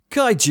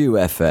Kaiju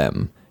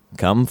FM.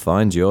 Come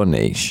find your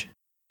niche.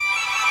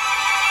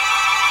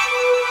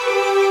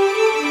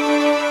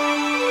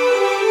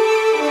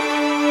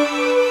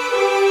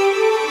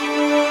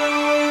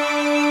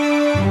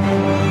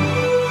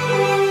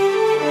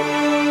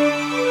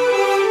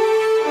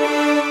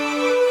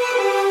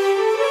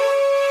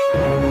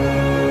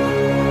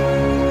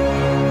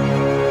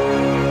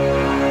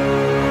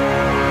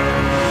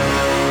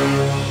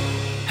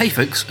 Hey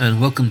folks,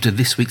 and welcome to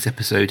this week's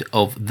episode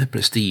of The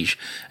Prestige,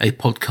 a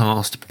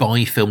podcast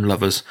by film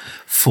lovers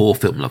for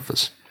film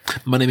lovers.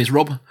 My name is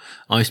Rob.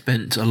 I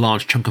spent a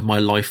large chunk of my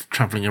life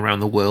travelling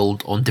around the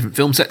world on different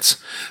film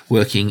sets,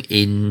 working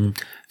in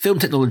film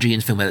technology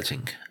and film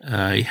editing.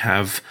 I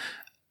have,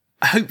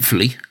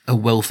 hopefully, a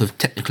wealth of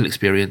technical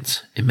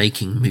experience in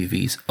making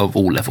movies of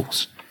all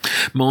levels.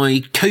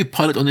 My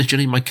co-pilot on this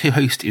journey, my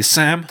co-host, is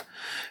Sam,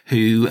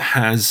 who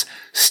has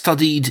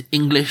studied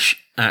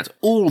English at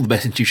all the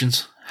best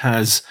institutions,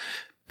 has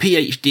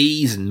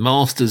PhDs and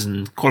masters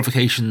and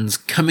qualifications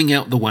coming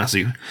out the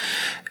wazoo.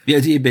 The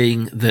idea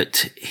being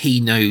that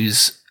he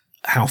knows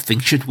how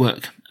things should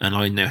work and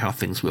I know how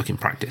things work in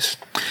practice.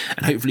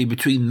 And hopefully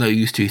between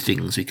those two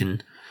things we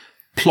can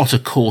plot a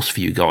course for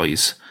you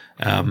guys,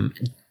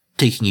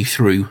 taking you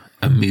through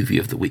a movie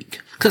of the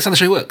week. Because that's how the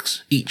show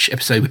works. Each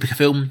episode we pick a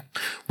film,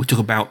 we talk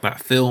about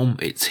that film,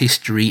 its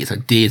history, its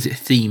ideas,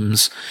 its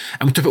themes,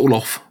 and we top it all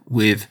off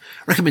with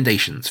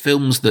recommendations,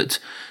 films that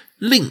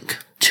link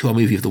to our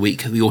movie of the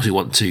week that we also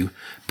want to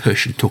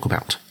push and talk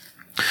about.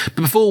 But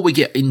before we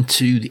get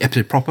into the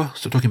episode proper,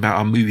 so talking about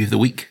our movie of the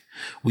week,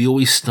 we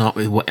always start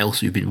with what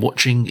else we've been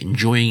watching,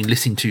 enjoying,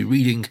 listening to,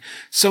 reading,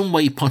 some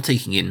way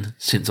partaking in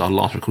since our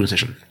last recording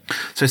session.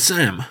 So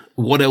Sam,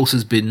 what else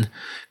has been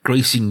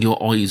gracing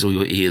your eyes or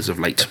your ears of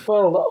late?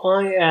 Well,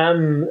 I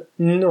am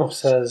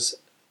not as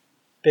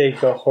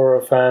big a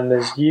horror fan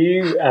as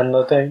you, and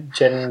I don't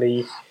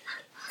generally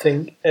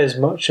think as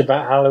much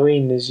about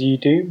Halloween as you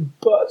do,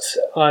 but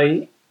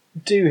I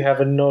do have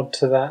a nod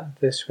to that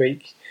this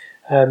week.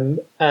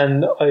 And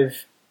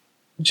I've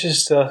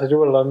just started,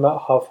 well, I'm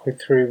about halfway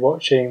through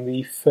watching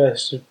the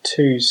first of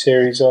two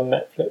series on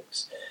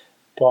Netflix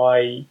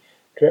by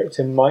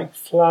director Mike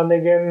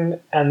Flanagan,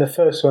 and the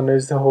first one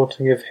is The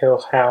Haunting of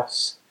Hill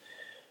House,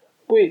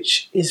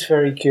 which is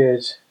very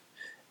good.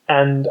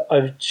 And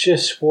I've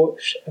just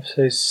watched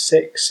episode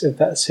 6 of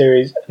that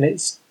series, and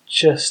it's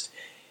just...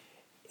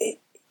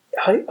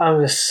 I'm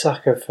a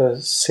sucker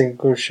for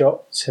single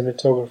shot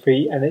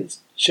cinematography, and it's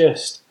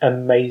just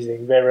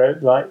amazing. There are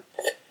like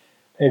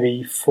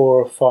maybe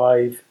 4 or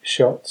 5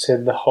 shots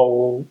in the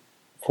whole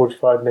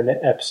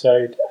 45-minute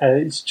episode, and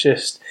it's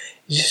just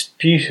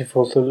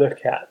beautiful to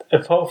look at.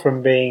 Apart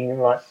from being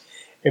like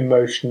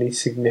emotionally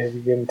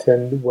significant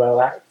and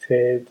well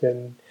acted,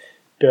 and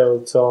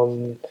builds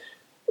on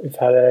we've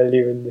had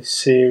earlier in the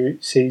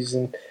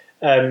season.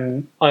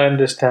 I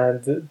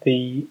understand that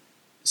the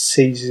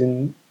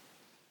season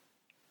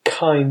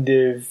kind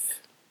of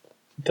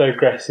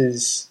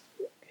digresses,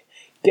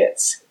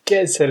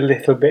 gets a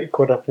little bit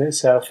caught up in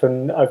itself,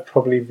 and I've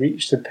probably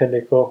reached the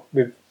pinnacle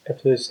with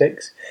episode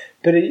 6.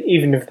 But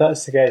even if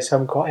that's the case,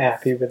 I'm quite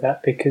happy with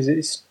that, because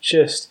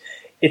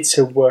it's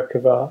a work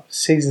of art.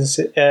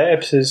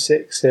 Episode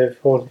 6 of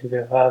Haunting of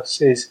Hill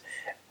House is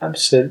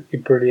absolutely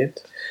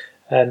brilliant.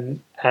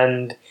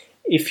 And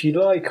if you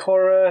like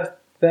horror,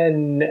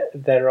 then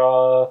there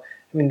are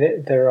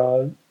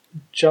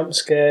jump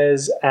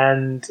scares,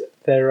 and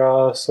there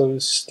are sort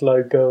of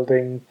slow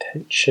building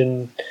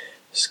tension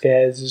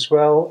scares as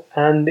well,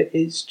 and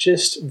it's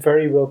just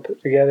very well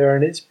put together,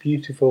 and it's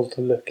beautiful to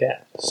look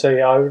at. So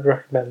yeah, I would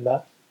recommend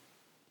that.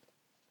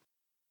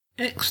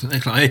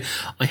 Excellent. I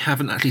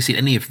haven't actually seen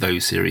any of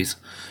those series.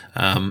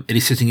 It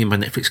is sitting in my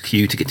Netflix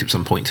queue to get to at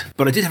some point.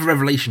 But I did have a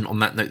revelation on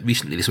that note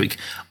recently this week.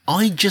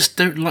 I just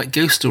don't like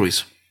ghost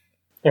stories.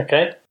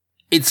 Okay.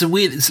 It's a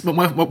weird...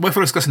 We're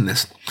discussing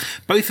this.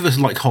 Both of us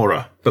like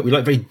horror, but we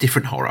like very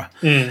different horror.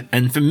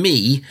 And for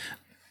me,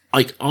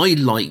 I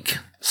like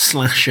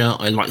slasher,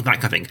 I like that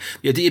kind of thing.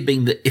 The idea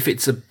being that if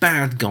it's a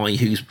bad guy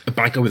who's a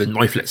bad guy with a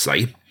knife, let's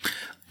say,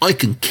 I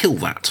can kill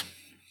that.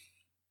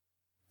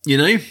 You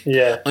know?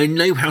 Yeah. I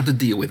know how to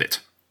deal with it.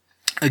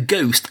 A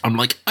ghost, I'm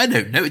like, I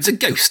don't know, it's a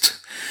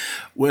ghost.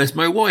 Whereas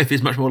my wife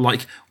is much more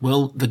like,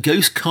 well, the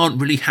ghost can't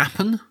really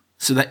happen,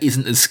 so that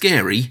isn't as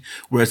scary,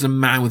 whereas a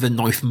man with a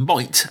knife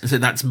might, and so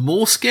that's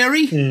more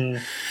scary.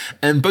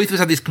 And both of us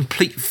have this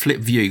complete flip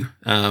view.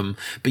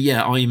 But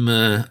yeah,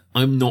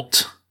 I'm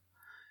not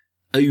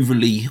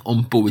overly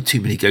on board with too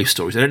many ghost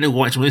stories. I don't know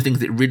why. It's one of those things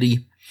that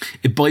really,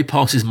 it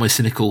bypasses my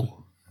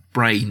cynical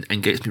brain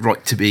and gets me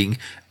right to being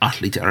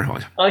utterly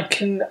terrified. I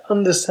can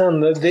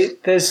understand that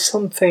there's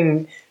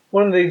something...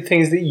 One of the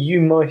things that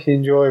you might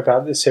enjoy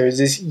about this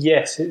series is,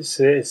 yes, it's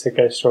a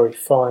ghost story,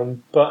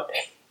 fine, but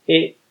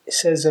it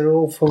says an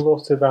awful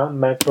lot about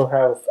mental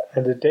health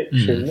and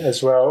addiction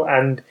as well.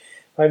 And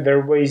like, there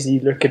are ways that you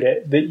look at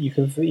it that you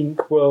can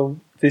think, well,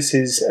 this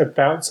is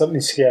about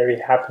something scary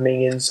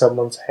happening in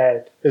someone's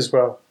head as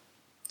well.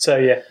 So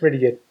yeah, really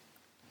good.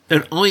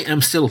 And I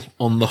am still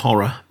on the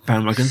horror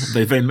bandwagon,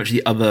 though very much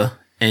the other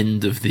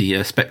end of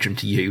the spectrum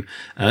to you.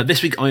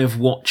 This week I have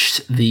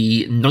watched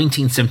the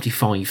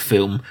 1975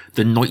 film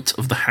The Night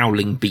of the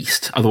Howling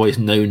Beast, otherwise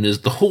known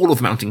as The Hall of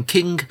the Mountain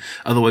King,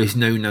 otherwise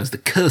known as The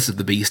Curse of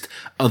the Beast,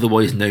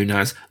 otherwise known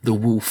as The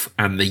Wolf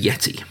and the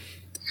Yeti.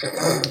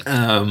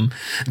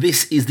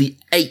 This is the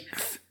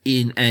 8th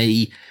in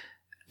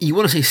you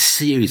want to say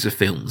series of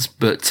films,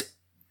 but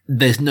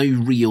there's no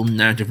real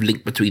narrative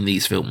link between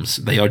these films.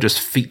 They are just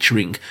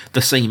featuring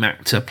the same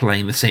actor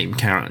playing the same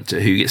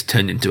character who gets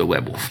turned into a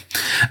werewolf.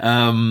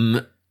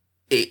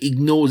 It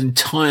ignores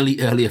entirely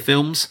earlier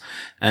films.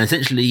 And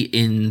essentially,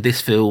 in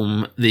this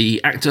film,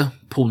 the actor,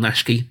 Paul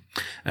Nashke,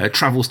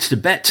 travels to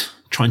Tibet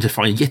trying to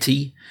find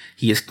Yeti.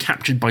 He is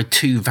captured by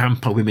 2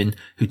 vampire women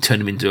who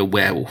turn him into a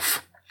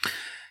werewolf.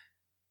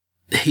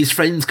 His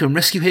friends can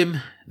rescue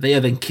him. They are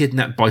then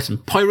kidnapped by some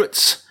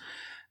pirates.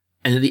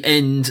 And at the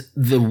end,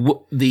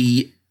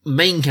 the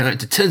main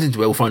character turns into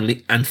a werewolf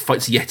finally and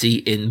fights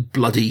Yeti in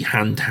bloody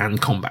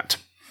hand-to-hand combat.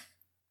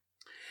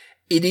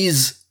 It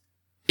is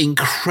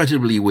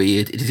incredibly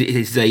weird.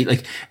 It's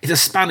a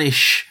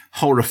Spanish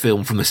horror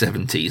film from the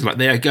 70s. Like,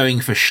 they are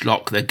going for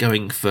schlock. They're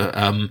going for,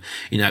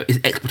 it's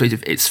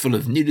exploitative. It's full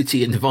of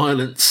nudity and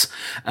violence.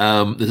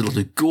 There's a lot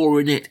of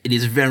gore in it. It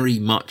is very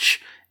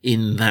much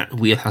in that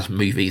wheelhouse of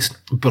movies,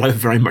 but I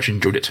very much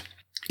enjoyed it.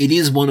 It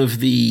is one of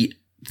the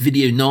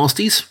video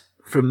nasties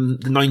from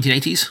the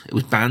 1980s. It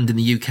was banned in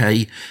the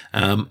UK.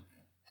 I'm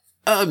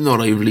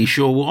not overly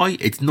sure why.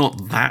 It's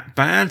not that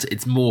bad.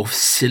 It's more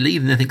silly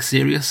than anything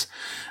serious.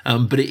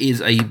 But it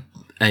is a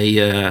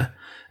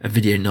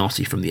video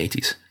nasty from the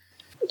 80s.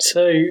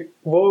 So,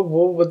 what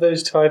were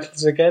those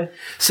titles again?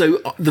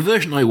 So, the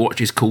version I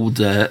watched is called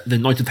The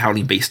Night of the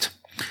Howling Beast.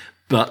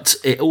 But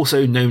it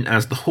also known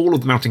as The Hall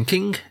of the Mountain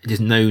King. It is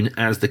known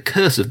as The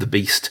Curse of the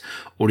Beast,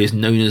 or it is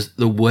known as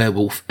The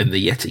Werewolf and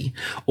the Yeti,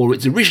 or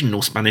its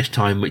original Spanish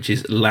time, which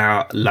is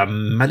La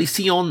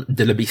Maldición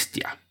de la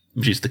Bestia,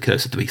 which is The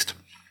Curse of the Beast.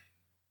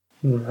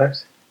 Right.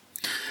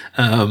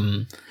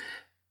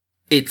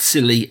 It's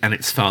silly and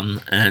it's fun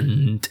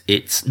and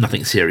it's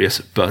nothing serious,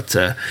 but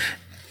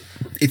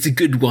it's a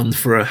good one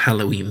for a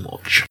Halloween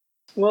watch.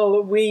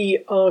 Well,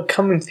 we are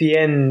coming to the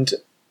end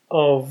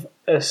of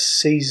a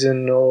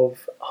season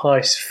of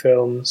heist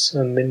films,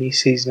 a mini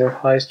season of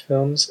heist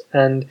films,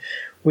 and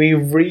we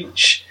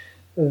reach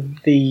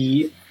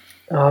the.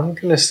 I'm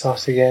going to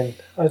start again.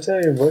 I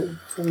don't know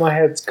what my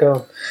head's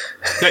gone.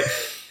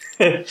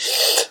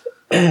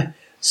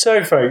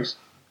 So, folks,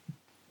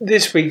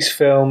 this week's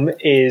film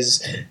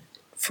is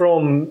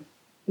from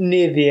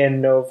near the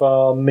end of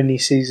our mini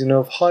season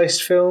of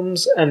heist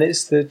films, and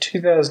it's the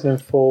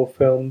 2004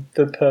 film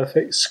The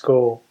Perfect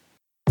Score.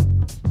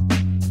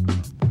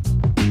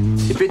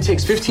 If it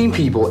takes 15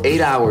 people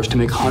 8 hours to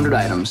make 100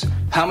 items,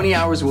 how many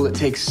hours will it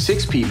take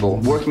 6 people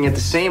working at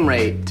the same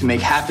rate to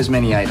make half as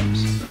many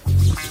items?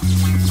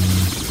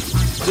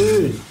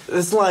 Dude,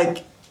 it's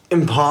like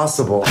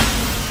impossible.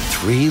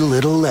 3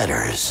 little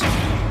letters.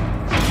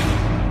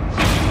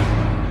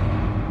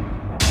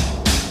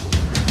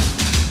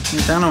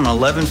 You're down on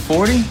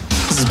 1140?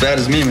 This is as bad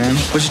as me, man.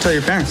 What'd you tell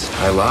your parents?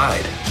 I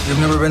lied. You've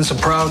never been so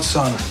proud,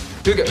 son.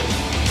 You get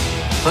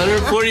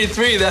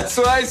 143, that's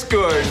what I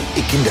scored.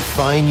 It can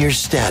define your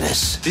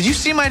status. Did you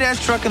see my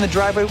dad's truck in the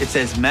driveway? It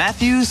says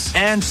Matthews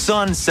and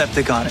Son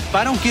Septic on it. If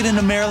I don't get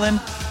into Maryland,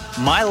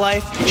 my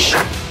life...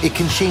 It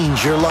can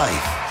change your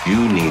life.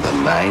 You need a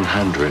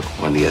 900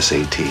 on the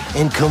SAT.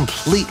 And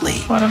completely...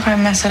 What if I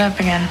mess it up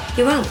again?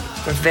 You won't.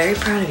 We're very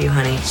proud of you,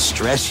 honey.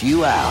 Stress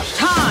you out.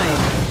 Time!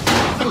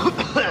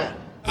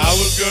 I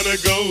was gonna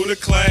go to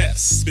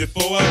class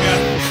before I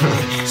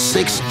got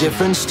 6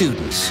 different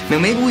students. Now,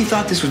 maybe we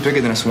thought this was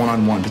bigger than us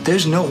one-on-one, but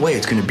there's no way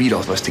it's going to beat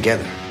all of us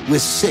together.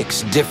 With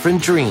 6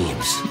 different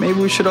dreams. Maybe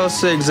we should all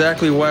say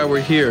exactly why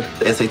we're here.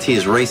 The SAT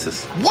is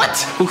racist. What?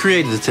 Who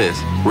created the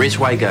test? Rich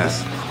white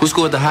guys. Who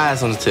scored the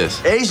highest on the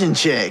test? Asian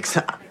chicks.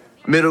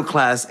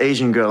 Middle-class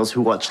Asian girls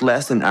who watch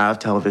less than hour of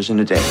television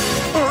a day.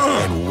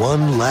 And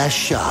one last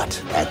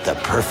shot at the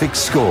perfect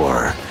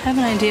score. I have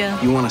an idea.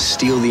 You want to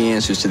steal the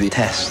answers to the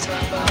test.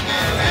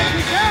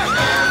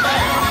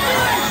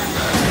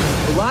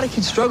 A lot of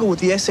kids struggle with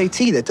the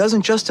SAT. That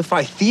doesn't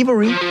justify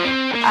thievery.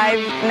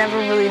 I've never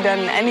really done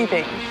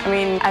anything. I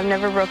mean, I've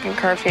never broken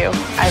curfew.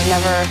 I've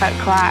never cut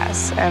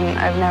class, and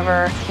I've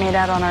never made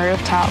out on a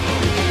rooftop.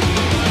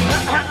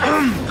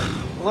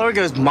 Well, there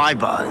goes my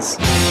buzz.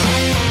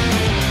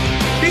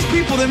 These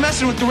people, they're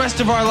messing with the rest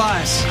of our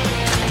lives.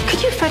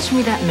 Could you fetch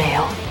me that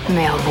mail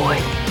boy?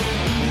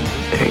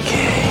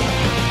 Okay.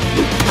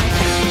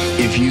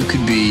 If you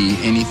could be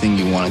anything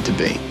you wanted to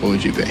be, what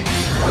would you be?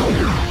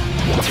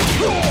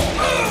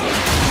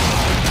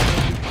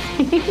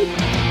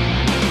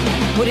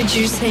 What did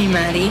you say,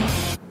 Maddie?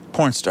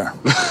 Porn star.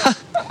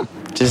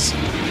 Just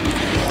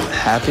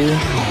happy.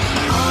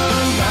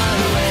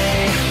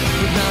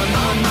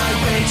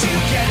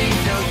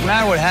 No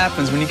matter what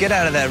happens, when you get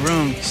out of that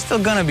room, it's still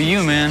gonna be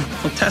you, man.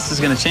 No test is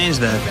gonna change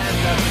that.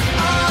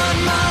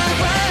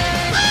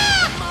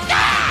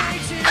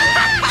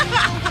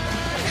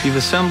 You've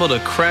assembled a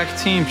crack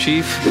team,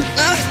 Chief.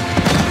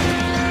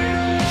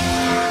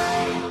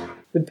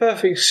 The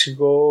Perfect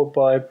Score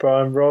by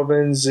Brian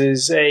Robbins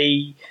is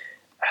a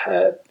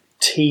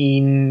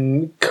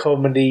teen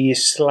comedy /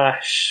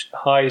 heist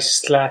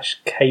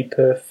 /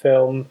 caper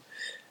film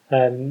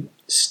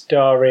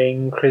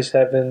starring Chris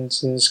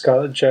Evans and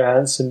Scarlett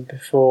Johansson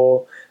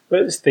before.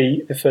 But it's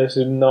the first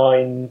of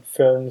 9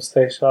 films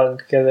they started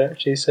together,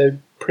 actually, so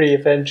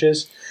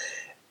pre-Avengers.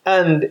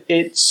 And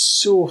it's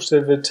sort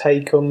of a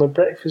take on The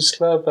Breakfast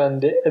Club,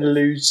 and it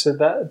alludes to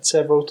that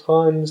several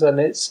times, and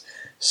it's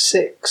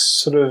 6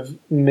 sort of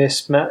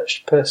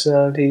mismatched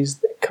personalities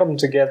that come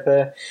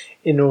together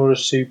in order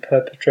to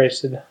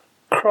perpetrate a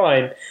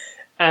crime.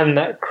 And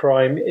that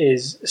crime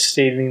is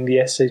stealing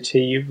the SAT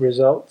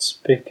results,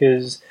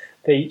 because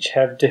they each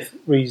have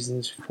different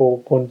reasons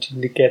for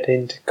wanting to get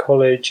into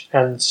college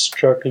and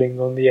struggling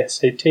on the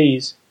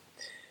SATs.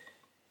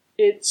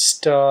 It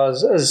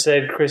stars, as I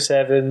said, Chris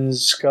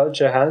Evans, Scarlett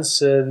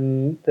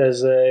Johansson.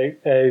 There's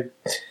a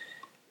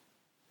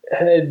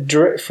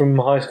direct from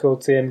high school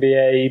to the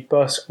NBA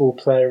basketball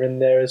player in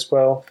there as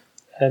well.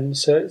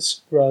 So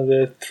it's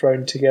rather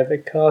thrown together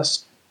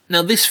cast.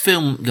 Now, this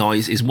film,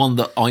 guys, is one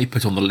that I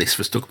put on the list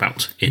for us to talk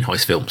about in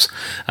heist films.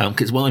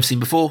 Because it's one I've seen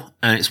before,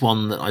 and it's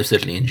one that I've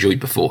certainly enjoyed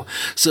before.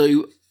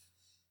 So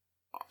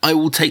I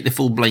will take the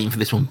full blame for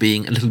this one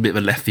being a little bit of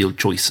a left field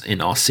choice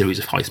in our series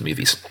of heist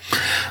movies.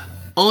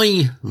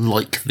 I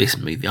like this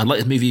movie. I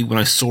liked this movie when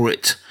I saw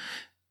it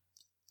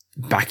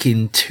back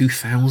in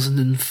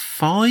 2005.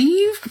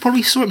 I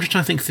probably saw it. I'm just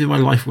trying to think through my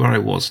life where I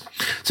was.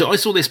 So I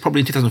saw this probably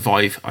in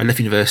 2005. I left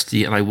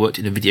university and I worked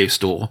in a video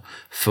store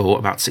for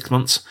about 6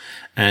 months.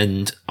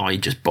 And I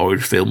just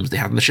borrowed films they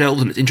had on the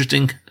shelves and it's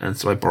interesting. And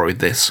so I borrowed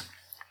this.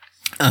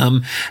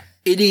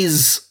 It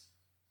is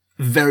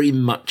very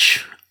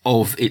much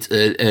of its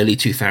early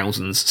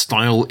 2000s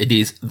style. It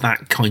is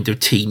that kind of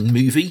teen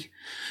movie.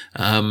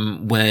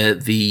 Where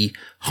the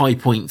high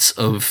points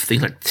of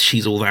things like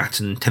She's All That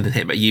and 10 Things I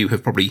Hate About You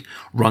have probably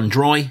run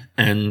dry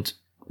and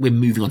we're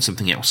moving on to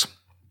something else.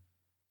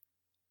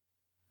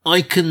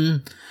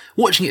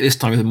 Watching it this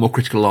time with a more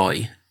critical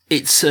eye,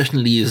 it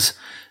certainly is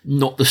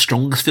not the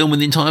strongest film in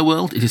the entire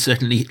world. It is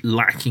certainly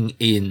lacking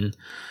in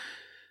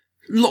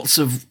lots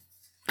of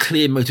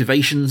clear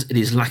motivations. It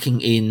is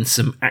lacking in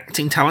some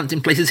acting talent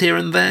in places here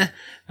and there.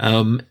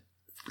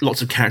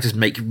 Lots of characters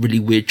make really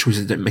weird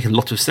choices that don't make a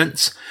lot of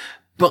sense.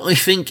 But I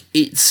think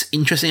it's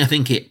interesting. I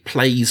think it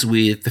plays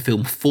with the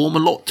film form a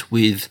lot,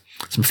 with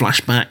some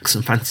flashbacks,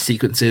 some fantasy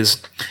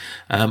sequences.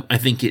 I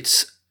think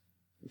it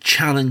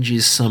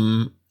challenges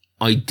some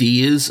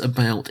ideas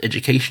about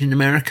education in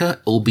America,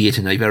 albeit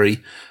in a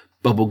very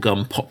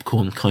bubblegum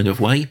popcorn kind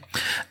of way.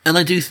 And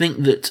I do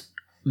think that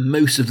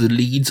most of the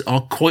leads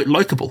are quite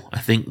likeable. I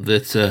think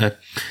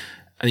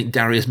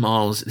Darius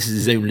Miles, this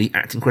is his only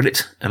acting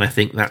credit, and I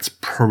think that's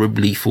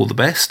probably for the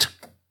best.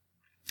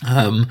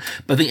 But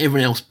I think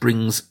everyone else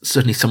brings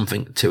certainly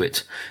something to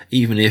it,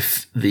 even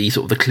if the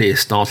sort of the clear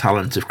star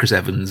talent of Chris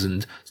Evans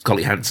and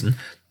Scarlett Johansson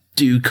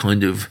do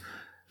kind of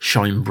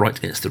shine bright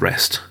against the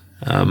rest.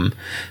 I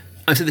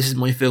said this is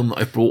my film that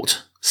I've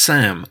brought.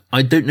 Sam,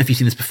 I don't know if you've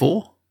seen this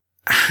before.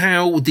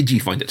 How did you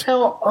find it?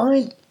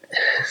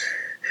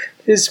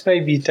 This may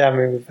be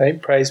damning with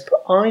faint praise,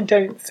 but I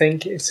don't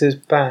think it's as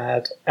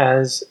bad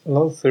as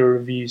lots of the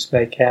reviews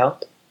make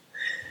out.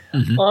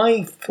 Mm-hmm.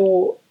 I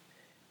thought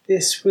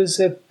this was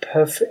a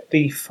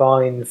perfectly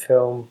fine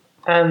film,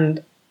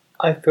 and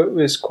I thought it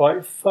was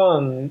quite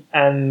fun.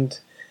 And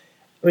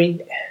I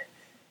mean,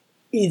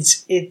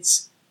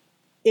 it's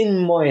in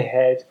my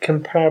head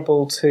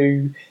comparable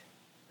to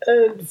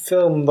another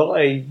film that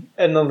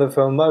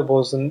I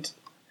wasn't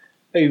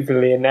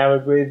overly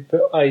enamoured with,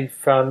 but I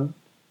found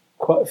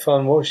quite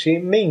fun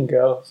watching Mean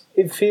Girls.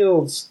 It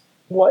feels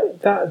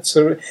like that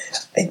sort of.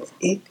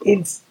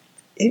 It's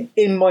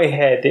in my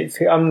head.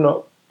 I'm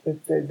not.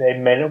 They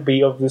may not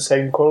be of the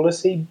same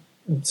quality.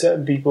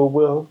 Certain people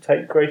will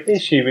take great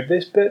issue with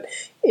this, but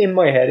in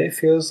my head, it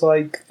feels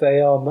like they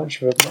are much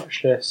of a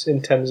muchness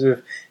in terms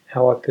of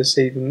how I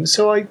perceive them.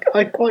 So I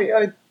thought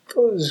it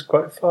was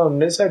quite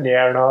fun. It's only an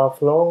hour and a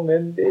half long,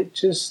 and it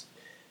just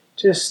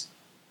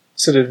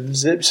sort of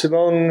zips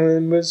along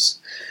and was.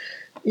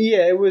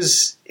 Yeah, it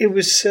was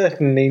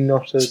certainly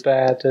not as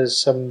bad as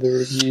some of the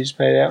reviews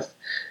made out.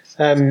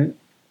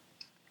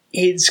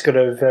 It's got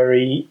a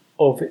very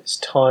of its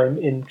time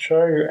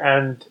intro,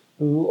 and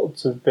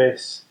lots of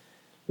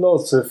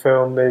the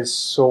film is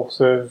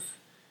sort of.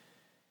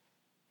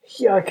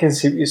 Yeah, I can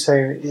see what you're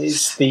saying.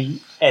 It's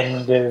the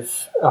end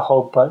of a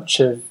whole bunch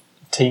of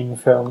teen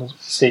films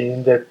seen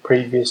in the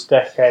previous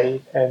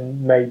decade,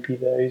 and maybe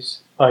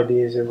those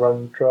ideas are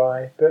run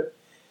dry. But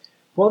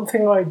one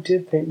thing I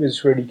did think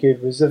was really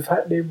good was the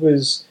fact it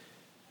was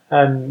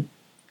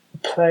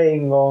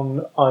playing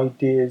on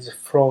ideas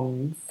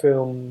from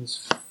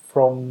films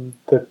from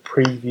the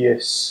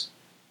previous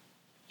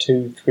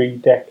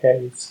 2-3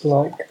 decades,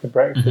 like The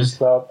Breakfast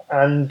Club,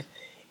 and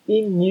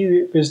it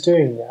knew it was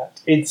doing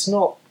that. It's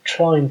not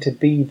trying to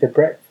be The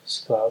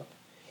Breakfast Club.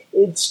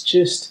 It's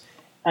just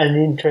an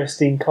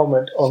interesting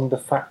comment on the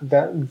fact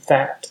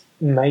that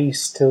may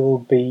still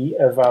be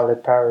a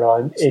valid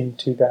paradigm in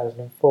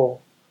 2004.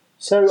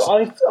 So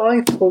I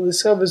thought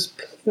this. I was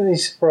pleasantly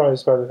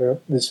surprised by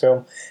this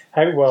film.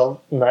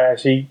 Well, no,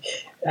 actually,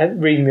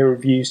 reading the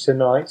reviews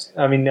tonight.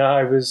 I mean,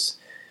 I was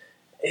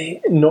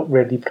not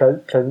really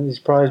pleasantly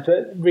surprised,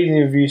 but reading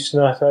the reviews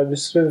tonight, I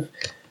was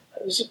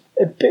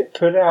a bit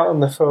put out on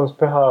the film's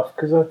behalf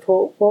because I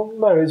thought, well,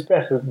 no, it's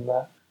better than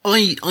that.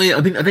 I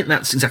think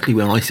that's exactly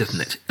where I sit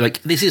on it.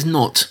 Like, this is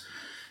not.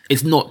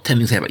 It's not 10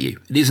 Things I Hate About You.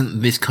 It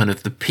isn't this kind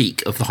of the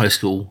peak of the high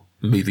school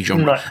movie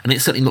genre. No. And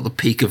it's certainly not the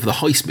peak of the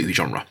heist movie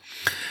genre.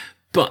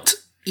 But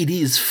it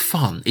is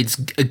fun. It's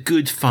a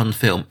good, fun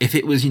film. If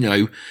it was, in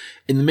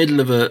the middle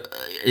of an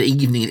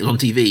evening and it was on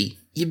TV,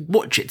 you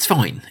watch it, it's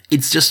fine.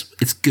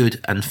 It's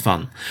good and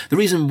fun. The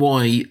reason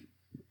why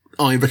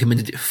I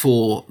recommended it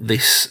for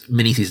this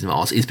mini-season of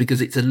ours is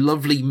because it's a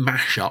lovely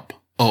mashup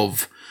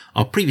of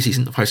our previous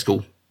season of high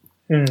school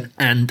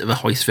and of a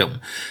heist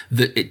film.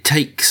 That it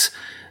takes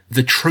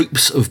the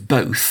tropes of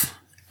both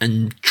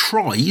and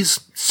tries,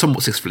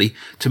 somewhat successfully,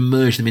 to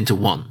merge them into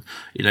one.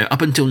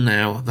 Up until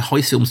now, the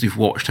heist films we've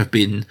watched have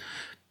been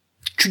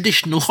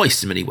traditional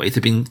heists in many ways.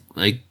 They've been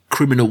like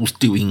criminals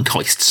doing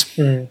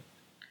heists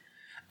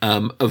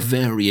of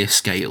various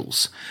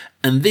scales.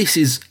 And this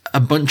is a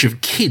bunch of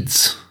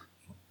kids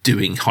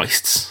doing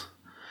heists.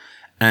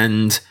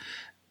 And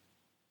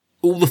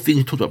all the things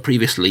we talked about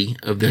previously,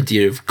 of the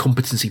idea of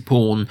competency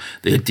porn,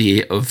 the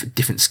idea of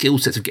different skill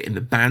sets of getting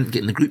the band,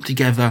 getting the group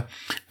together,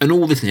 and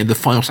all this, the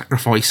final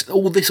sacrifice,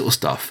 all this sort of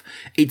stuff,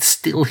 it's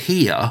still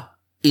here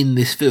in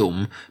this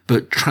film,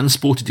 but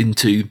transported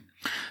into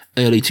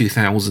early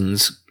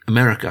 2000s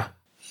America.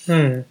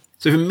 So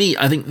for me,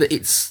 I think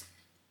that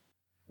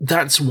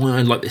that's why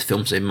I like this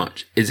film so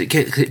much, is it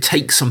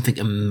takes something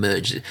and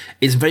merges it.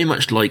 It's very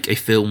much like a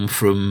film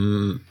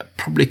from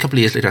probably a couple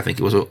of years later, I think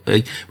it was,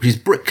 which is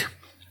Brick.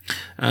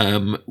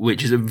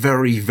 Which is a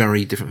very,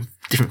 very different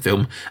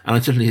film,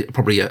 and certainly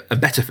probably a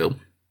better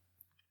film.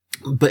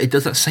 But it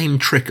does that same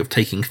trick of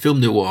taking film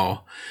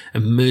noir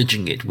and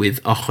merging it with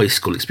a high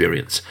school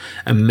experience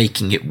and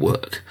making it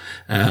work.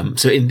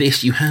 So in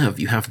this, you have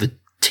the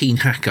teen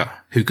hacker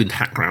who can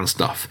hack around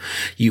stuff.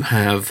 You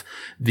have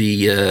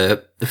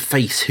the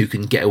face who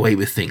can get away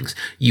with things.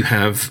 You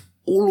have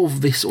all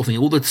of this sort of thing,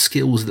 all the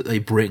skills that they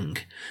bring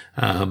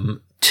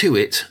to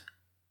it.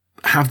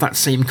 Have that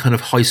same kind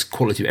of high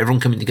quality of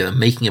everyone coming together,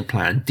 making a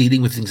plan,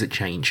 dealing with things that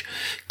change,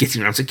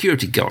 getting around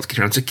security guards,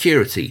 getting around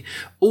security,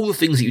 all the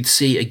things that you'd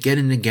see again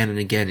and again and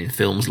again in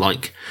films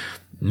like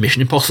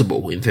Mission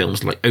Impossible, in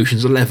films like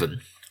Ocean's 11,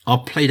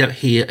 are played out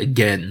here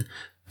again,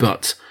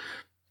 but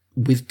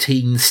with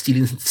teens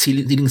stealing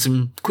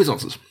some quiz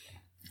answers.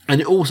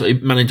 And it also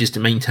manages to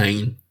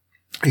maintain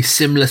a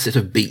similar set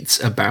of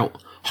beats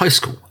about high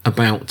school,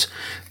 about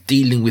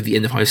dealing with the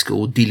end of high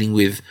school, dealing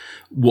with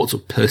what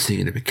sort of person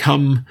you're going to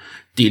become,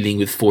 dealing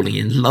with falling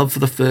in love for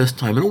the first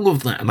time, and all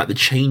of that, and like the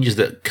changes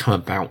that come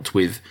about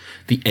with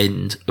the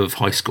end of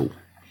high school.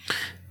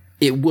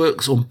 It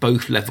works on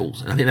both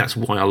levels, and I think that's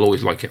why I'll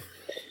always like it.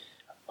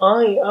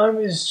 I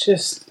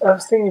was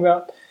thinking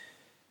about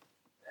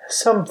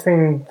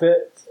something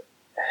that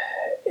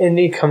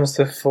it comes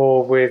to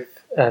fore with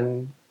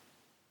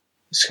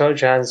Scarlett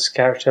Johansson's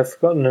character, I've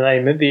forgotten the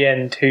name at the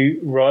end, who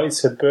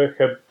writes a book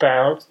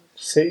about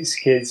 6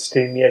 kids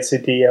doing the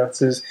SAT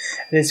answers,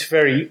 and it's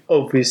very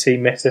obviously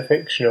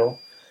metafictional.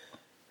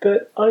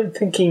 But I'm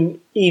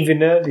thinking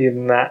even earlier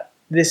than that,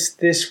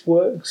 this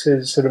works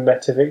as sort of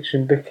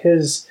metafiction,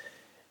 because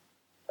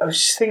I was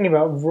just thinking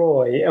about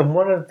Roy, and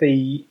one of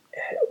the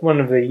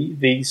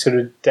sort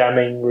of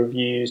damning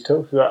reviews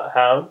talks about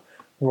how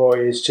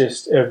Roy is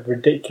just a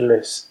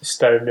ridiculous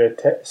stoner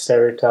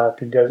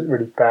stereotype. He does it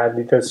really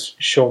badly, does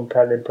Sean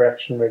Penn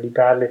impression really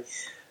badly.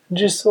 And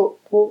just thought,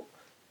 well,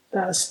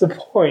 that's the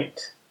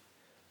point.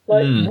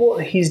 Like,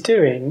 what he's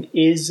doing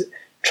is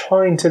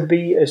trying to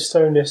be a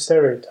stoner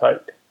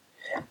stereotype.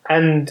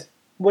 And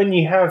when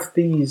you have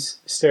these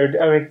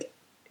stereotypes,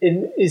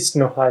 it's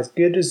not as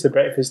good as The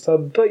Breakfast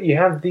Club, but you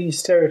have these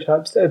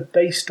stereotypes that are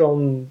based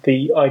on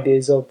the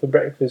ideas of The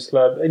Breakfast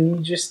Club, and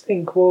you just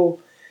think,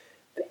 well,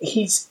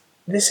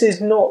 this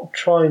is not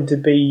trying to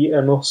be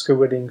an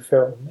Oscar-winning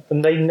film,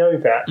 and they know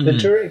that. The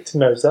director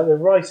knows that, the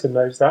writer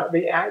knows that,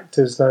 the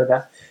actors know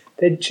that.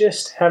 They're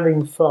just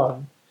having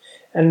fun.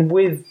 And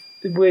with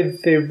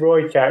the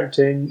Roy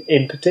character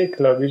in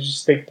particular, I was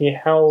just thinking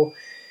how,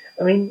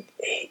 I mean,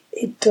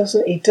 it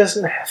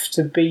doesn't have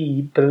to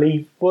be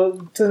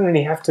it doesn't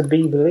really have to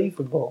be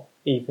believable,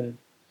 even.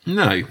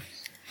 No.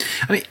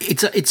 I mean,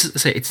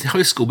 it's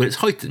high school, but it's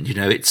heightened,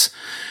 it's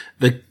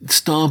the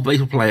star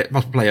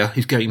baseball player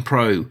who's going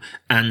pro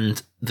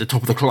and the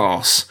top of the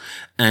class,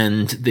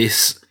 and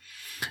this,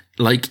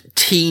 like,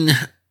 teen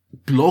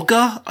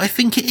blogger, I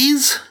think it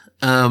is,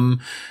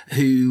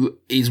 who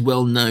is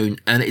well known,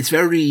 and it's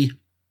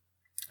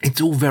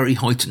all very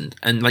heightened,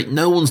 and like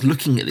no one's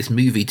looking at this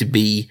movie to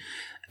be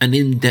an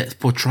in-depth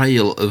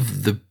portrayal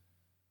of the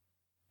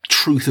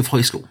truth of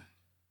high school.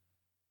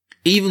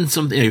 Even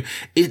something,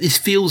 this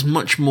feels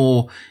much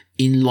more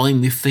in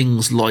line with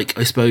things like,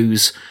 I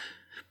suppose,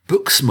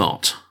 book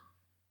smart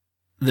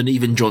than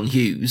even John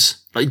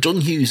Hughes. Like,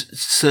 John Hughes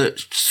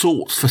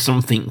sought for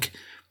something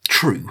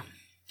true.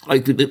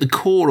 Like, the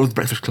core of The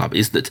Breakfast Club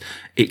is that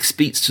it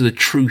speaks to the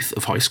truth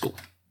of high school.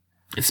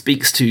 It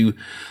speaks to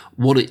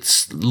what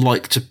it's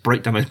like to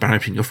break down those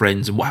barriers between your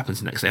friends and what happens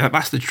the next day.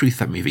 That's the truth of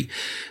that movie.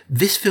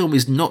 This film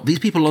is not, these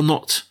people are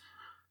not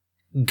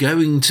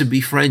going to be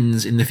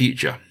friends in the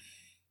future.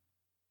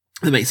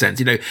 That makes sense.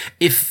 You know,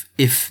 if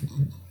he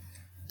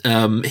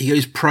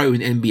goes pro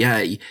in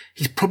NBA,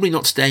 he's probably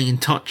not staying in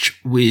touch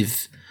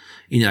with,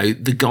 you know,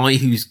 the guy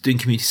who's doing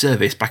community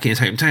service back in his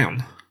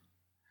hometown.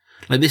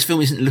 Like, this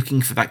film isn't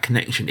looking for that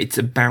connection. It's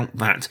about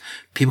that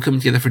people coming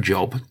together for a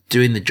job,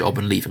 doing the job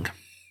and leaving.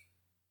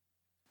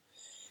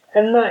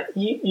 And that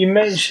you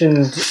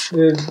mentioned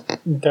the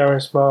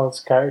Darren Smiles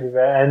character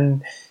there,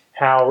 and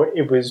how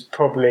it was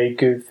probably a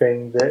good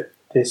thing that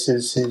this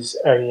is his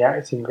only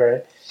acting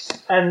credit.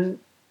 And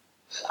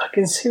I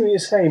can see what you're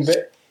saying,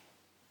 but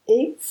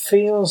it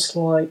feels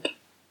like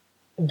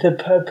the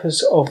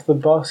purpose of the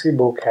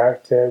basketball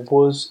character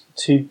was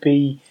to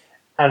be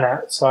an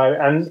outsider.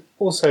 And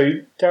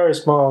also,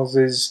 Darius Miles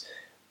is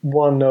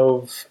one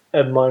of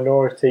a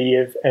minority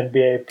of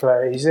NBA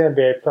players. He's an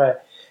NBA player.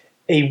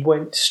 He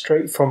went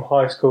straight from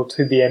high school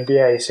to the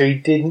NBA, so he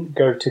didn't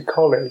go to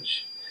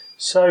college.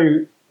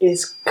 So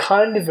it's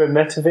kind of a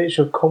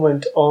metafictional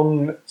comment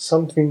on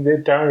something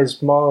that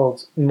Darius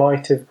Miles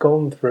might have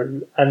gone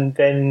through, and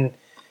then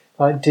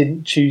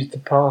didn't choose the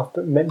path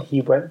that meant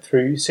he went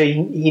through. So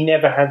he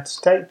never had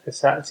to take the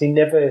SATs. He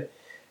never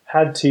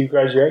had to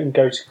graduate and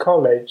go to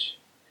college.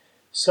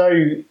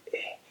 So,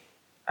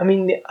 I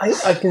mean,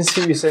 I can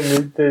see you saying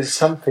that there's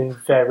something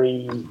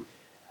very,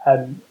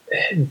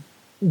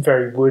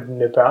 very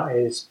wooden about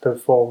his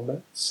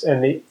performance,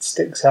 and it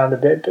sticks out a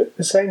bit. But at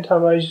the same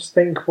time, I just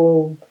think,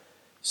 well,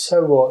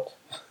 so what?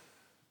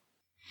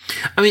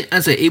 I mean,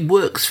 as it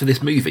works for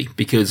this movie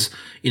because,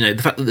 you know,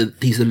 the fact that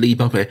he's the lead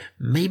player,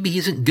 maybe he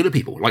isn't good at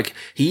people. Like,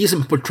 he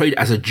isn't portrayed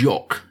as a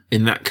jock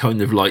in that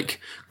kind of, like,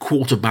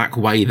 quarterback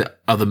way that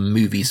other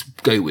movies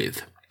go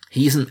with.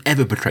 He isn't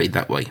ever portrayed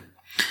that way.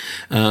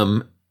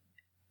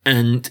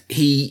 And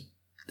he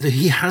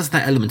has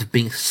that element of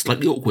being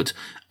slightly awkward,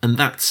 and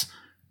that's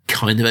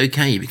kind of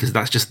okay because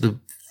that's just the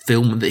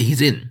film that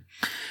he's in.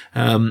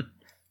 But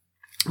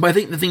I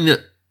think the thing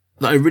that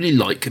I really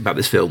like about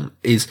this film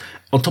is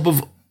not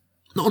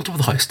on top of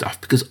the heist stuff,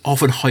 because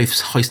often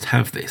heists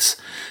have this,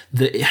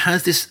 that it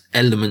has this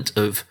element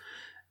of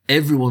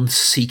everyone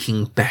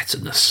seeking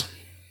betterness,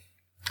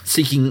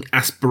 seeking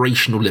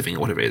aspirational living, or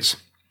whatever it is.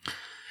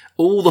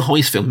 All the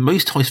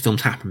most heist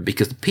films happen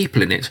because the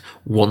people in it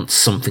want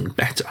something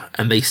better,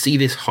 and they see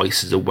this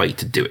heist as a way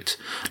to do it.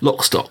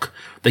 Lock, Stock,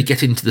 they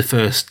get into the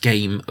first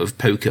game of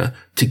poker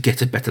to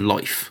get a better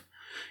life.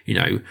 You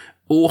know,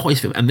 all heist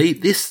films, and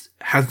this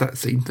has that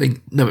same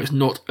thing. No, it's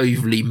not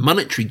overly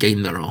monetary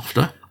gain they're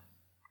after,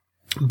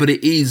 but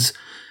it is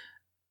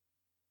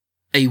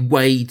a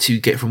way to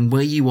get from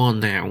where you are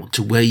now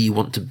to where you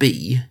want to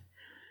be,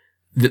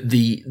 that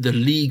the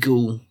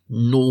legal,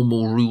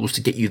 normal rules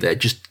to get you there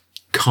just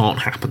can't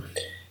happen.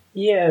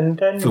 Yeah, and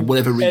then for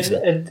whatever reason.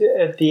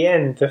 At the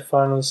end, the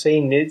final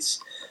scene, it's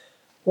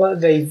like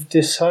they've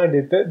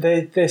decided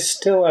that they're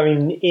still, I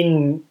mean,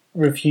 in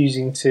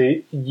refusing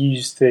to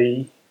use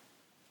the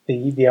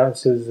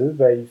answers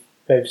that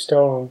they've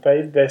stolen,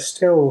 they're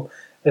still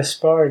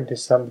aspiring to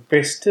something.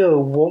 They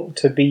still want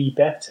to be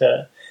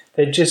better.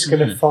 They're just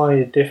going to find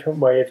a different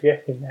way of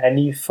getting there. And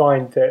you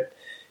find that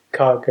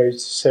Carl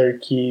goes to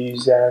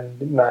Syracuse and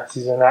Matt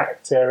is an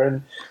actor,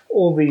 and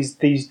all these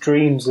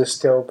dreams are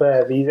still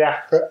there. These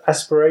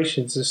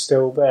aspirations are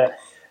still there.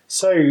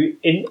 So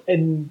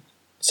in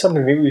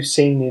something that we've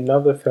seen in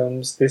other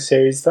films this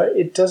series, that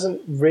it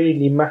doesn't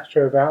really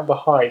matter about the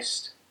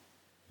heist.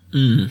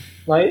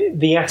 Like,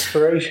 the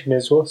aspiration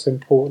is what's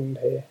important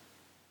here.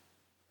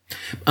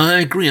 I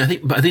agree. I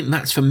think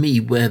that's for me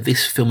where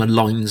this film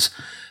aligns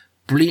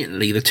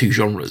brilliantly the two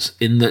genres,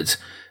 in that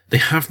they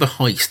have the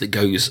heist that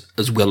goes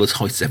as well as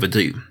heists ever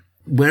do.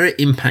 Where it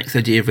impacts the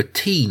idea of a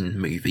teen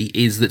movie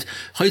is that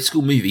high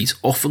school movies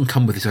often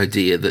come with this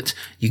idea that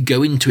you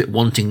go into it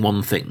wanting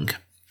one thing,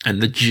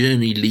 and the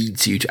journey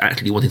leads you to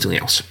actually wanting something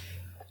else.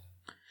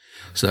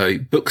 So,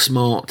 book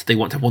smart, they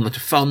want to have one that's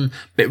fun,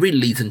 but it really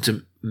leads them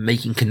to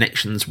making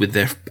connections with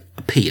their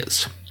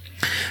peers.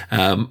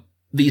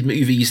 These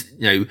movies,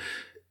 you know,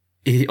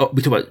 we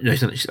talk about, you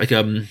know, like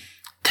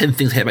 10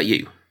 Things I Hate About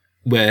You,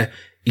 where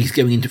he's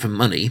going into it for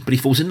money, but he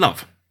falls in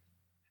love.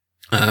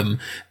 And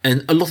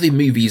a lot of these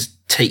movies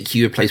take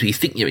you a place where you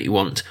think you know what you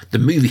want, the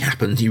movie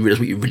happens, you realise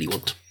what you really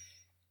want.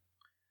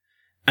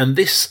 And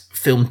this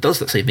film does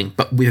that same thing,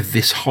 but with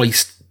this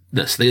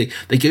heistness.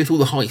 They go through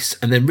all the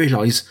heists and then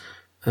realise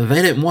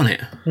they don't want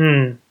it.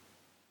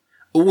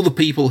 All the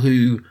people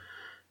who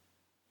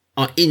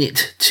are in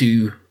it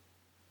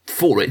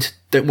for it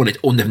don't want it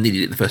or never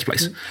needed it in the first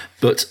place.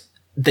 But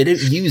they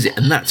don't use it,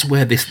 and that's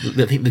where I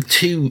think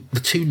the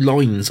two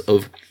lines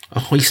of a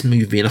heist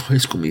movie and a high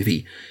school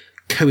movie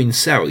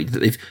coincide. That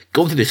they've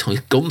gone through this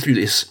heist, gone through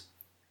this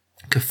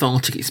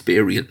cathartic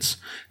experience,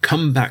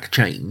 come back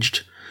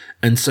changed,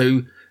 and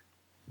so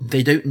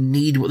they don't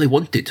need what they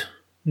wanted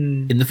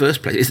in the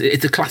first place.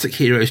 It's a classic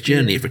hero's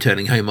journey of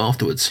returning home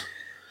afterwards,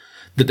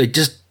 that they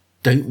just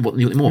don't want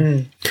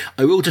more.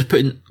 I will just put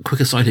in a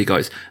quick aside here,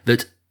 guys,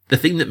 that the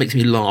thing that makes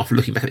me laugh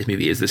looking back at this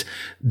movie is this: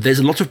 there's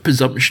a lot of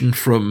presumption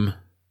from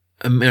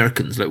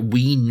Americans that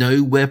we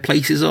know where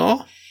places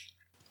are.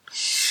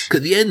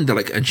 At the end, they're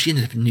like, and she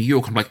ended up in New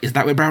York. I'm like, is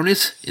that where Brown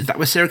is? Is that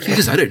where Syracuse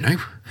is? I don't know.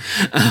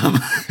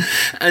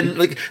 And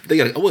like, they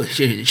go, oh, well,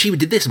 she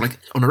did this. I'm like,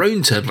 on her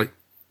own terms, like,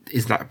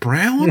 is that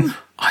Brown?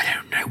 I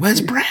don't know.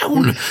 Where's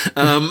Brown?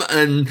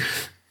 And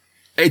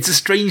it's a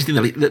strange thing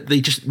that they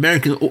just,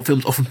 American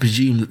films often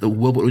presume that the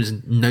world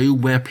audience know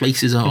where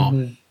places are.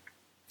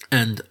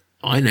 And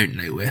I don't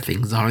know where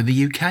things are in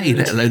the UK,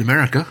 let alone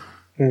America.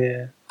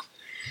 Yeah.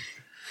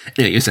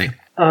 Anyway, you're saying?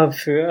 I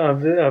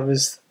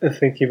was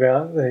thinking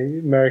about the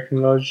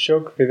American large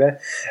geography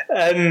there.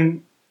 I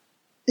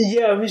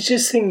was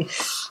just thinking.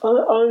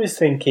 I was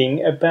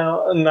thinking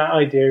about that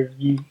idea of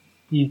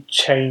you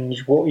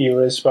change what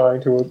you're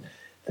aspiring towards.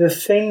 The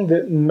thing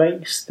that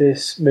makes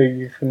this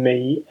movie for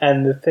me,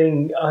 and the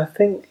thing I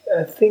think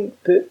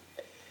that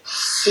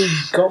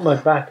it got my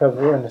back up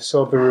when I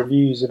saw the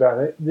reviews about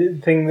it. The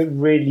thing that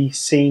really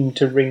seemed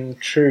to ring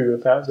true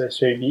about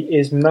this movie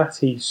is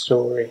Mattie's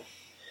story.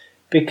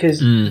 Because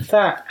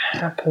that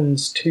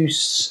happens to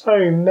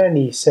so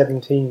many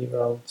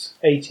 17-year-olds,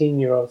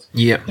 18-year-olds.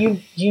 Yeah.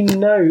 You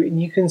know,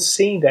 you can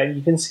see that.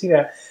 You can see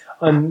that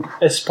I'm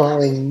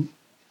aspiring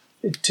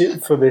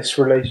for this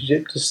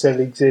relationship to still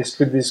exist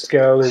with this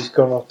girl who's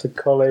gone off to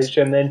college.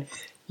 And then,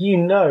 you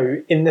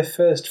know, in the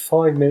first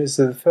 5 minutes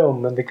of the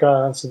film, when the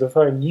guy answers the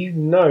phone, you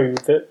know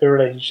that the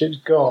relationship's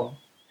gone.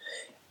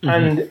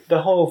 And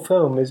the whole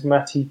film is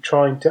Mattie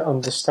trying to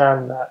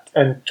understand that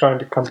and trying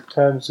to come to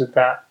terms with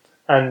that.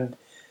 And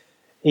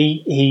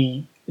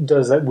he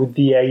does that with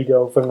the aid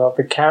of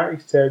another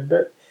character,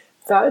 but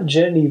that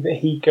journey that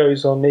he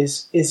goes on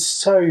is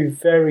so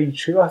very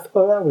true. I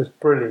thought that was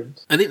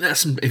brilliant. I think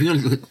that's, if you're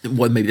going to look at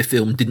why maybe the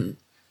film didn't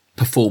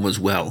perform as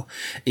well,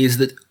 is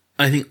that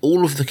I think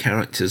all of the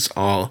characters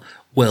are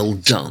well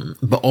done,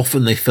 but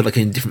often they feel like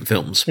in different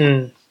films.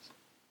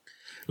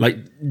 Like,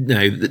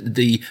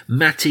 the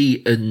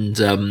Mattie and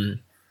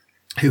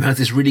who has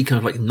this really kind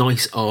of like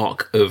nice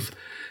arc of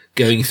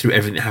going through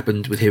everything that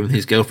happened with him and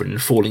his girlfriend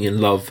and falling in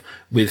love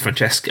with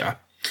Francesca,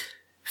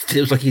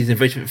 feels like he's in a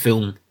very different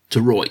film to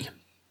Roy,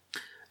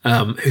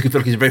 who can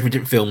feel like he's in a very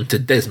different film to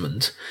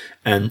Desmond.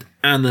 And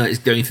Anna is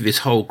going through this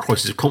whole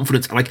crisis of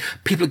confidence. And like,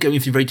 people are going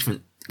through very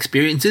different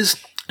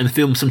experiences, and the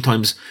film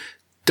sometimes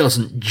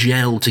doesn't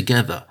gel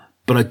together.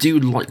 But I do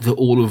like that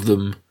all of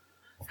them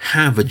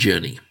have a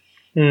journey.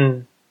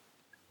 You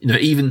know,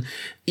 even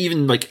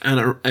like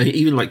Anna,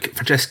 even like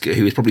Francesca,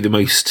 who is probably the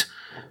most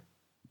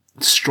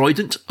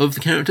strident of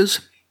the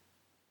characters,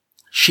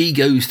 she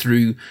goes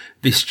through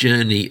this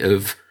journey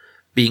of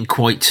being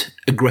quite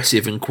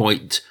aggressive and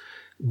quite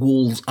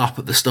walls up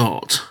at the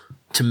start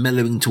to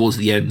mellowing towards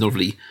the end, not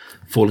really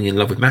falling in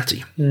love with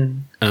Mattie.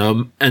 And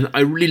I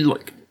really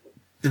like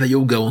that they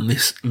all go on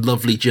this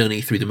lovely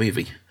journey through the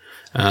movie.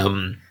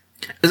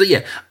 So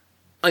yeah,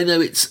 I know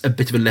it's a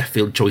bit of a left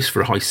field choice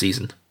for a high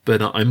season,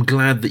 but I'm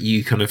glad that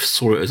you kind of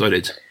saw it as I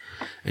did,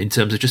 in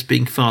terms of just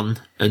being fun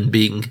and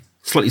being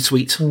slightly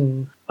sweet.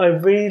 I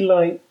really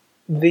like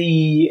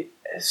the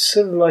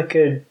sort of like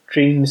a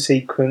dream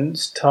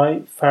sequence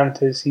type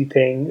fantasy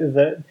thing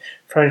that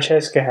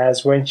Francesca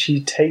has when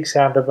she takes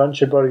out a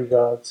bunch of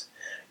bodyguards.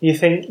 You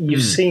think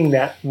you've seen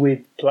that with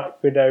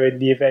Black Widow in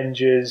the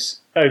Avengers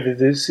over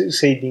the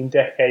succeeding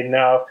decade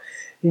now.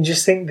 You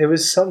just think there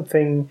was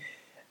something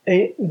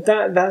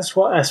that's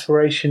what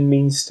aspiration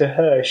means to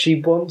her.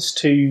 She wants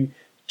to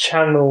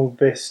channel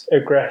this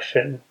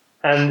aggression,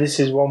 and this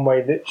is one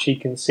way that she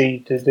can see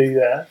to do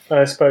that. And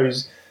I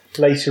suppose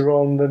later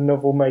on, the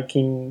novel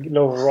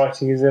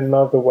writing is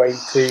another way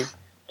to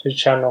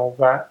channel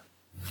that.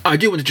 I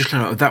do want to just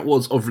clarify, that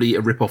was obviously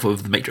a rip-off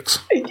of The Matrix.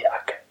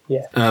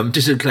 Yeah.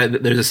 Just to declare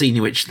that there's a scene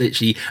in which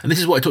literally, and this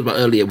is what I talked about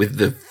earlier with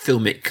the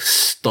filmic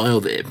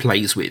style that it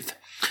plays with,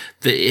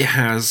 that it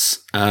has,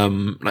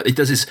 like it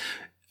does this,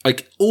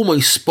 like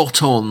almost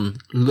spot on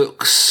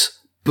looks,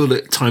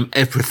 bullet time,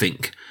 everything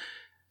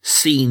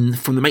scene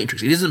from The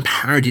Matrix. It isn't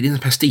parody, it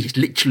isn't pastiche, it's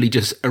literally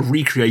just a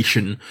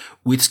recreation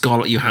with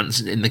Scarlett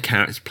Johansson in the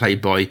character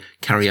played by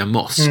Carrie-Anne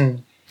Moss.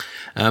 And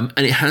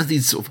it has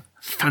these sort of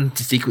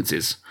fantasy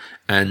sequences,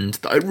 and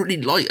that I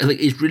really like. I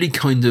think it's really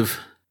kind of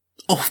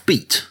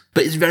offbeat,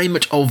 but it's very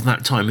much of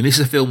that time. And this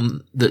is a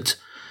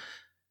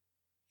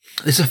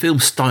film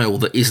style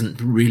that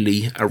isn't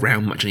really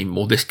around much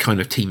anymore. This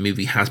kind of teen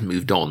movie has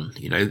moved on.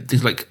 You know,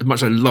 things like, as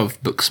much as I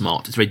love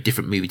Booksmart, it's a very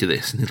different movie to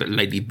this, and things like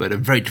Lady Bird, a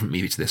very different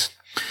movie to this.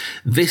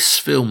 This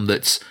film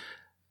that's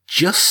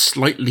just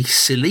slightly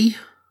silly.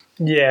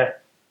 Yeah.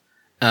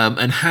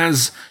 And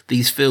has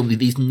these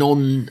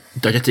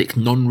non-diegetic,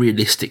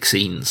 non-realistic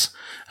scenes.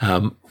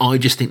 I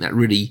just think that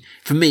really,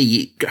 for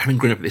me, having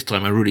grown up at this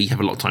time, I really have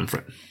a lot of time for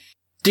it.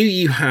 Do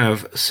you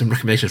have some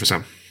recommendations for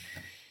Sam?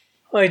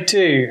 I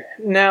do.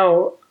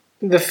 Now,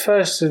 the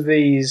first of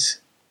these,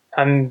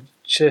 I'm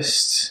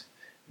just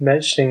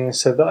mentioning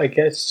so that I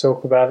get to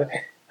talk about it.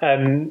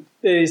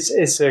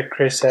 It's a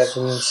Chris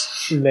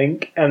Evans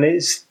link, and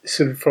it's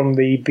sort of from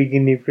the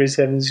beginning of Chris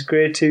Evans'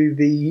 career to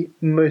the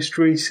most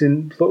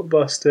recent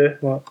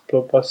blockbuster,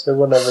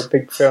 whatever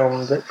big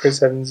film that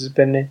Chris Evans has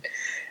been in.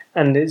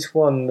 And it's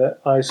one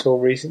that I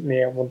saw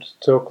recently I wanted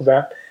to talk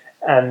about,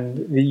 and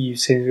that you've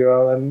seen as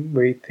well, and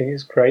we think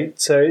it's great.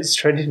 So it's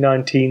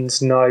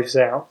 2019's Knives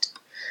Out.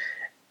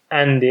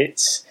 And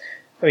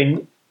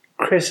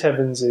Chris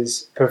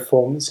Evans'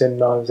 performance in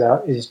Knives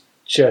Out is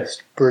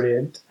just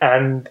brilliant.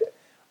 And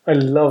I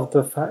love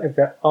the fact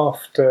that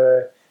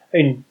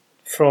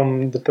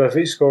from The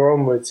Perfect Score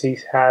onwards,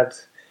 he's had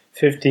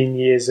 15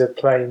 years of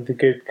playing the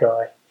good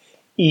guy.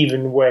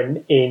 Even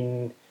when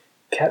in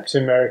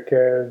Captain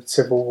America,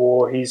 Civil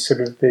War, he's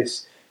sort of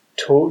this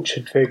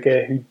tortured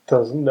figure who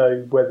doesn't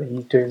know whether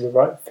he's doing the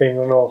right thing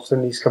or not,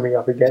 and he's coming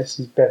up against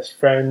his best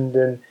friend,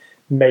 and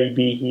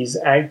maybe he's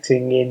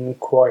acting in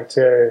quite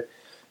a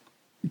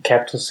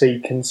capital C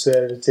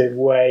conservative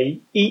way.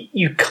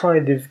 You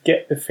kind of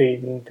get the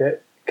feeling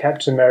that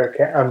Captain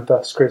America and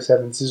thus Chris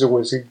Evans is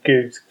always a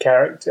good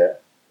character,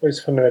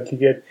 always fundamentally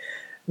good.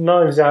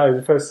 Knives Out is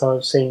the first time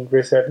I've seen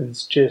Chris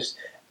Evans just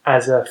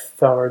as a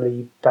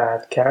thoroughly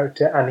bad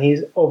character, and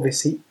he's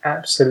obviously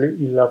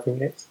absolutely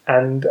loving it,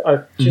 and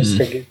I just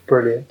think it's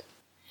brilliant.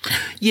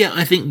 Yeah,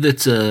 I think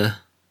that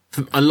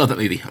I love that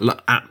movie. I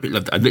absolutely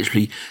loved it. I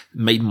literally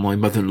made my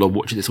mother-in-law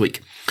watch it this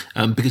week,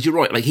 because you're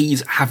right, like,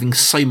 he's having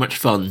so much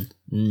fun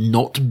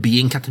not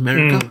being Captain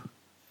America.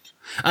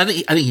 I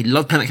think he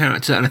loved playing that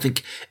character, and I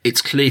think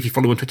it's clear if you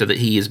follow him on Twitter that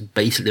he is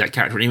basically that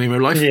character anyway in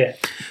real life. Yeah.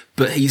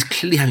 But he's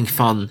clearly having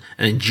fun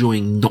and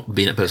enjoying not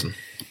being that person.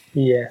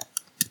 Yeah.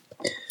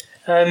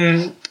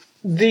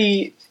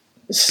 The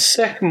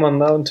second one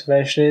that I want to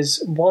mention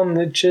is one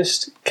that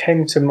just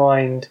came to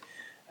mind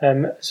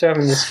as we're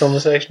having this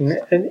conversation,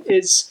 and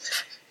it's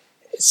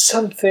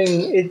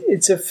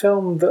a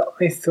film that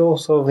I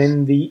thought of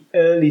in the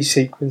early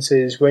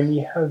sequences when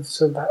you have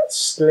sort of that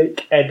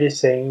slick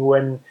editing,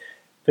 when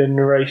the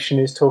narration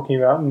is talking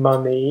about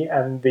money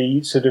and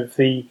the sort of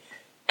the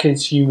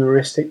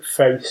consumeristic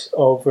face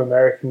of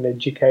American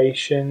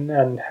education,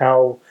 and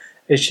how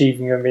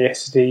achieving on the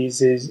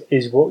SATs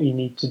is what you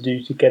need to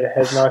do to get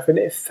ahead in life. And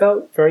it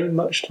felt very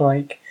much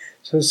like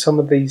some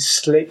of these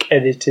slick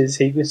edited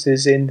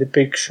sequences in The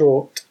Big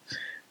Short,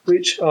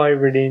 which I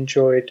really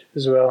enjoyed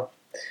as well.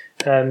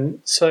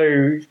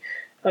 So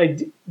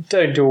I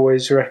don't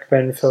always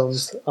recommend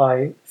films that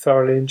I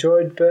thoroughly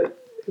enjoyed, but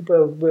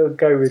we'll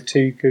go with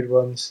two good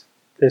ones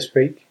this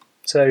week.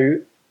 So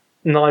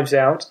Knives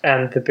Out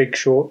and The Big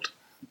Short.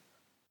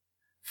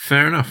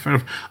 Fair enough.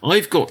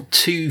 I've got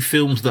two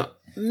films that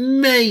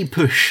may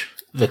push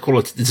the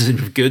quality decision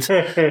of good,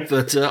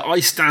 but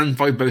I stand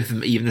by both of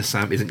them, even if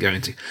Sam isn't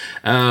going to.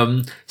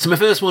 So my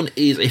first one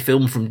is a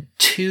film from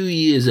 2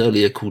 years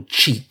earlier called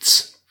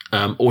Cheats,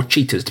 or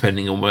Cheaters,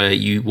 depending on where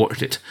you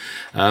watched it.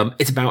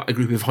 It's about a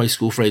group of high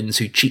school friends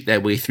who cheat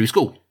their way through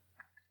school.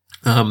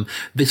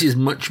 This is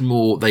much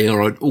more, they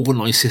are an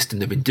organised system,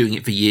 they've been doing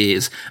it for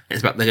years, and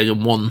it's about they're going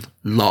on one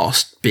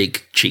last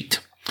big cheat.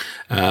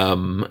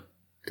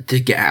 To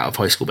get out of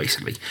high school,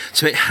 basically.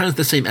 So it has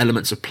the same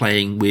elements of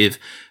playing with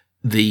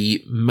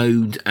the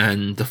mode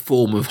and the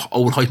form of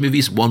old heist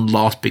movies, one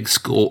last big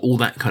score, all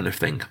that kind of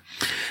thing.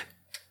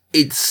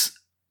 It's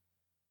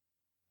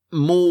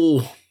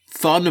more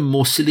fun and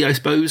more silly, I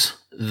suppose,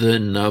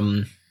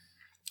 than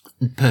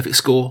Perfect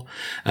Score.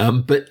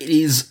 But it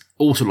is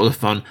also a lot of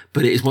fun,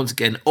 but it is, once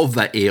again, of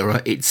that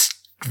era. It's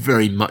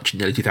very much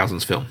an early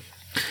 2000s film.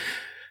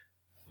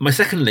 My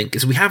second link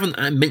is we haven't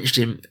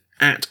mentioned him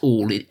at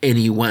all in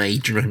any way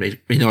during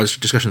our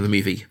discussion of the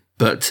movie,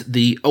 but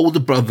the older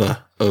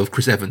brother of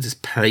Chris Evans is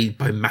played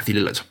by Matthew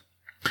Lillard,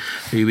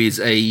 who is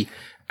a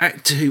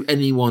actor who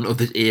anyone of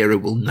this era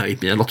will know.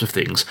 He's been in a lot of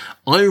things.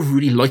 I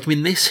really like him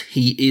in this.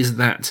 He is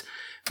that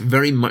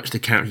very much the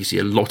character you see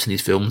a lot in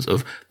his films,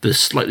 of the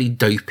slightly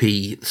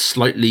dopey,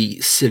 slightly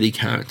silly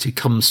character who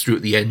comes through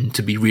at the end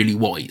to be really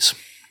wise,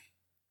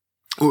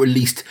 or at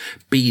least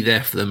be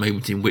there for the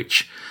moment in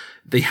which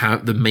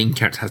the main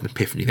character has an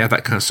epiphany. They have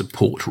that kind of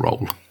support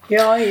role.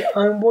 Yeah,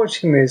 I'm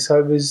watching this. I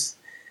was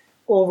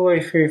all the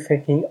way through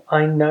thinking,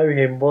 I know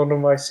him. What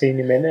have I seen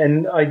him in?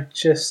 And I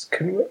just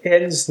couldn't.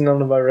 Hence,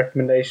 none of my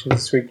recommendations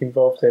this week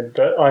involved him.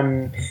 But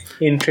I'm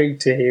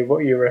intrigued to hear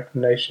what your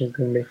recommendation is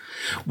going to be.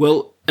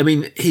 Well, I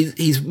mean,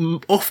 he's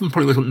often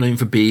probably wasn't known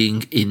for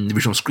being in the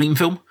original Scream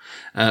film,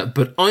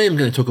 but I am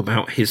going to talk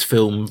about his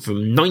film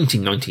from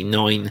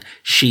 1999,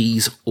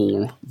 She's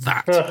All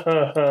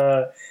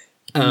That.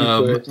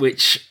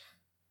 Which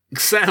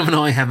Sam and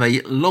I have a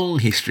long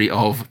history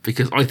of,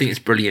 because I think it's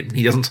brilliant.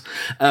 He doesn't.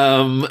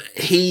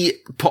 He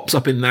pops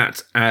up in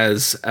that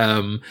as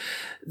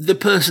the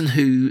person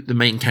who the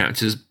main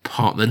character's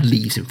partner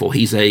leaves him for.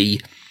 He's a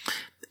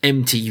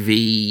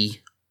MTV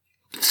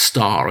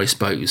star, I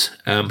suppose.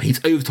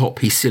 He's over the top,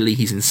 he's silly,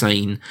 he's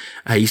insane.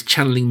 He's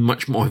channeling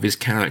much more of his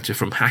character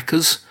from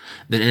Hackers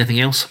than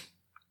anything else.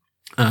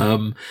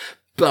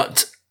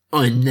 But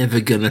I'm never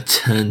going to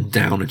turn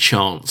down a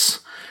chance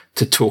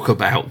to talk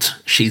about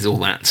She's All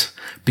That,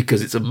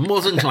 because it's a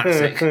modern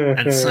classic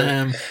and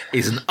Sam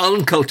is an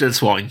uncultured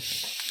swine.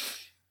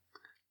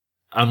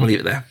 I'm going to leave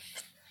it there.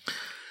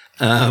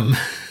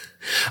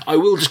 I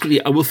will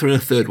throw in a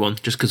third one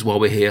just because while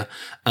we're here,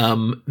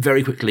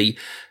 very quickly.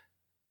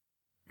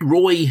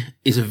 Roy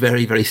is a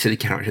very, very silly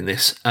character in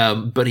this,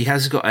 but he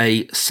has got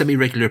a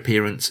semi-regular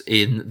appearance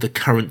in the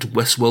current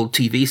Westworld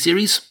TV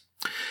series,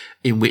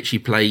 in which he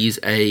plays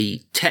a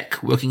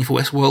tech working for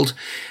Westworld.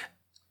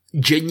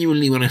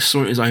 Genuinely, when I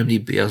saw it as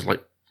IMDb, I was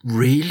like,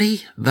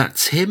 really?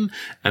 That's him?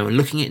 And we're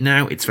looking at it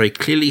now, it's very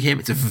clearly him.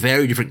 It's a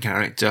very different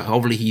character.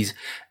 Obviously, he's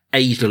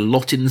aged a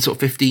lot in the sort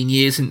of 15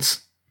 years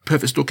since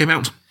Perfect Storm came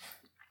out.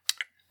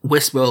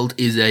 Westworld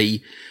is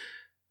a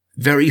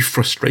very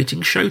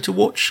frustrating show to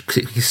watch because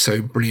it is so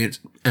brilliant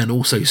and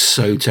also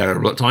so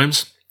terrible at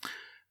times.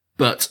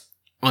 But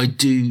I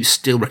do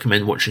still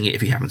recommend watching it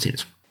if you haven't seen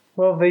it.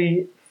 Well,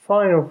 the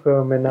final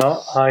film in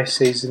our high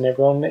season,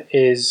 everyone,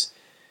 is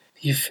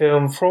the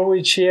film from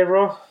which year,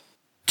 Rob?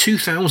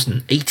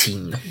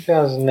 2018.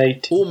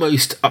 2018.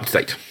 Almost up to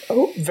date.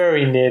 Oh,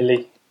 very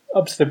nearly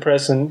up to the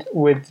present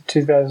with the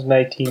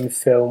 2018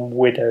 film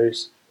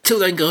Widows. Till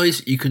then,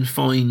 guys, you can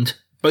find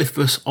both of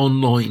us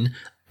online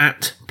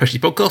at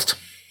Prestige Podcast.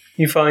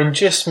 You find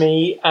just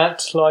me at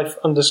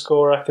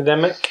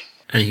life_academic.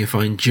 And you can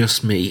find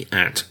just me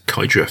at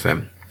Kaiju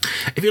FM.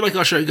 If you like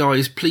our show,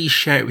 guys, please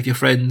share it with your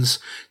friends.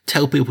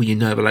 Tell people you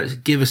know about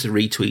it. Give us a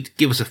retweet.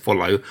 Give us a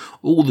follow.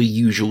 All the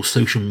usual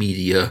social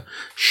media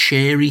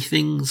sharey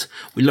things.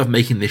 We love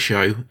making this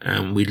show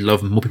and we'd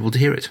love more people to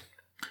hear it.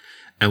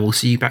 And we'll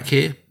see you back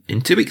here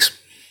in 2 weeks.